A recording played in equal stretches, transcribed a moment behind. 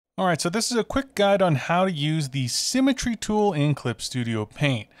All right, so this is a quick guide on how to use the Symmetry tool in Clip Studio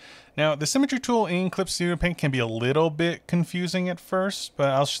Paint. Now, the Symmetry tool in Clip Studio Paint can be a little bit confusing at first, but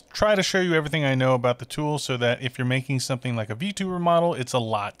I'll try to show you everything I know about the tool so that if you're making something like a VTuber model, it's a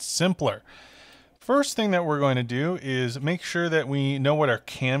lot simpler. First thing that we're going to do is make sure that we know what our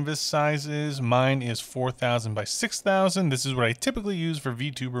canvas size is. Mine is 4,000 by 6,000. This is what I typically use for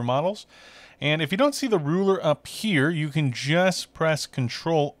VTuber models. And if you don't see the ruler up here, you can just press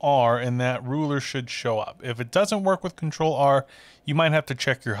Control R and that ruler should show up. If it doesn't work with Control R, you might have to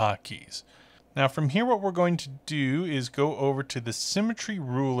check your hotkeys. Now from here, what we're going to do is go over to the Symmetry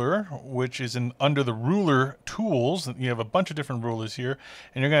ruler, which is under the ruler tools. You have a bunch of different rulers here,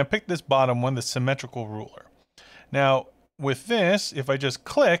 and you're going to pick this bottom one, the symmetrical ruler. Now with this, if I just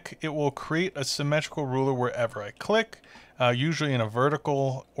click, it will create a symmetrical ruler wherever I click. Usually in a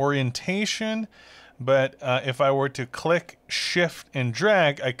vertical orientation, but if I were to click, shift, and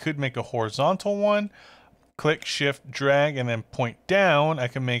drag, I could make a horizontal one. Click, shift, drag, and then point down. I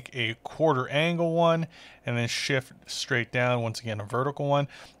can make a quarter angle one, and then shift straight down, once again a vertical one.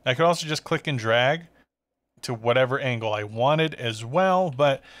 I could also just click and drag to whatever angle I wanted as well,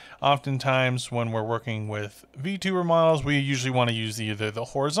 but oftentimes when we're working with VTuber models, we usually want to use either the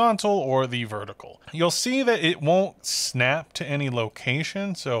horizontal or the vertical. You'll see that it won't snap to any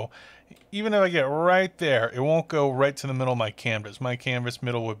location, so even if I get right there, it won't go right to the middle of my canvas. My canvas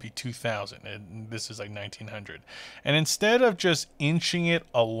middle would be 2000, and this is like 1900. And instead of just inching it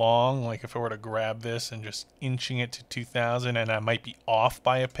along, like if I were to grab this and just inching it to 2000 and I might be off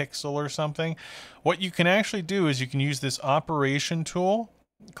by a pixel or something, what you can actually do is you can use this operation tool,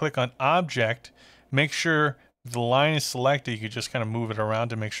 click on Object, make sure the line is selected. You can just kind of move it around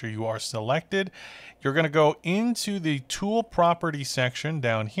to make sure you are selected. You're going to go into the Tool Property section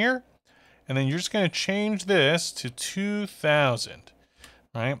down here, and then you're just going to change this to 2000,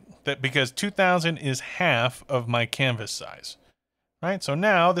 right? Because 2000 is half of my canvas size, right? So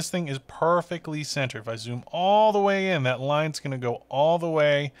now this thing is perfectly centered. If I zoom all the way in, that line's going to go all the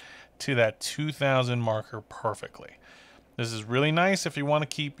way to that 2000 marker perfectly. This is really nice if you want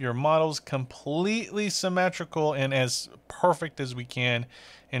to keep your models completely symmetrical and as perfect as we can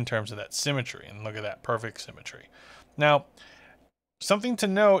in terms of that symmetry. And look at that, perfect symmetry. Now, something to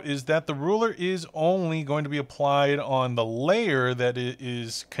note is that the ruler is only going to be applied on the layer that it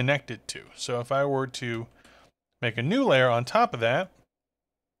is connected to. So if I were to make a new layer on top of that,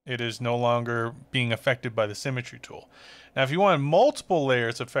 it is no longer being affected by the Symmetry tool. Now, if you want multiple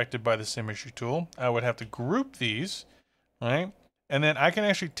layers affected by the Symmetry tool, I would have to group these, right? And then I can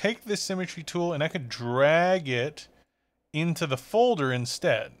actually take this Symmetry tool and I could drag it into the folder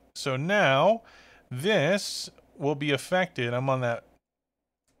instead. So now this will be affected. I'm on that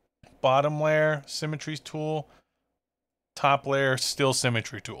bottom layer, Symmetry tool, top layer, still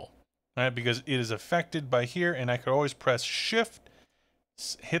Symmetry tool, right? Because it is affected by here, and I could always press Shift,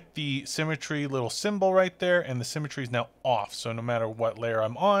 hit the Symmetry little symbol right there, and the Symmetry is now off. So no matter what layer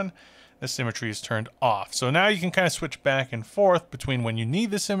I'm on, the Symmetry is turned off. So now you can kind of switch back and forth between when you need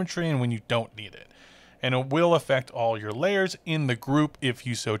the Symmetry and when you don't need it. And it will affect all your layers in the group if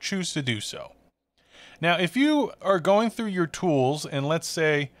you so choose to do so. Now, if you are going through your tools, and let's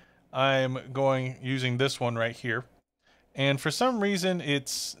say I'm using this one right here, and for some reason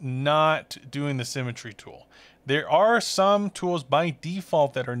it's not doing the Symmetry tool. There are some tools by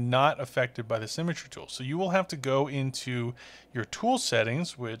default that are not affected by the Symmetry tool. So you will have to go into your tool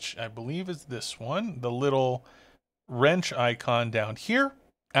settings, which I believe is this one, the little wrench icon down here.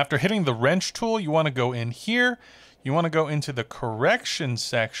 After hitting the wrench tool, you want to go in here, you want to go into the correction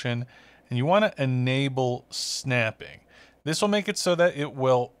section, and you want to enable snapping. This will make it so that it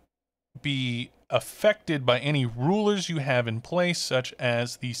will be affected by any rulers you have in place, such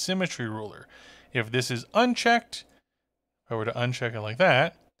as the Symmetry ruler. If this is unchecked, if I were to uncheck it like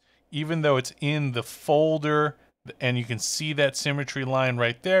that, even though it's in the folder and you can see that Symmetry line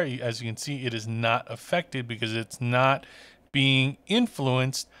right there, as you can see, it is not affected because it's not being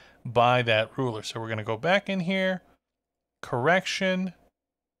influenced by that ruler. So we're going to go back in here, correction,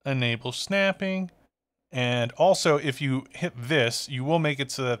 enable snapping. And also, if you hit this, you will make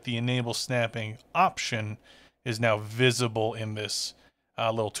it so that the enable snapping option is now visible in this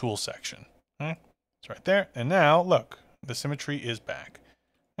little tool section. Okay? It's right there. And now, look, the Symmetry is back.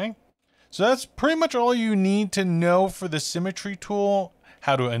 Okay? So that's pretty much all you need to know for the Symmetry tool,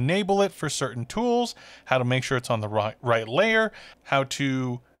 how to enable it for certain tools, how to make sure it's on the right layer, how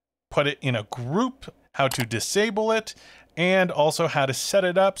to put it in a group, how to disable it, and also how to set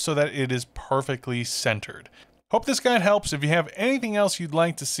it up so that it is perfectly centered. Hope this guide helps. If you have anything else you'd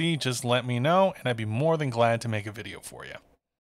like to see, just let me know, and I'd be more than glad to make a video for you.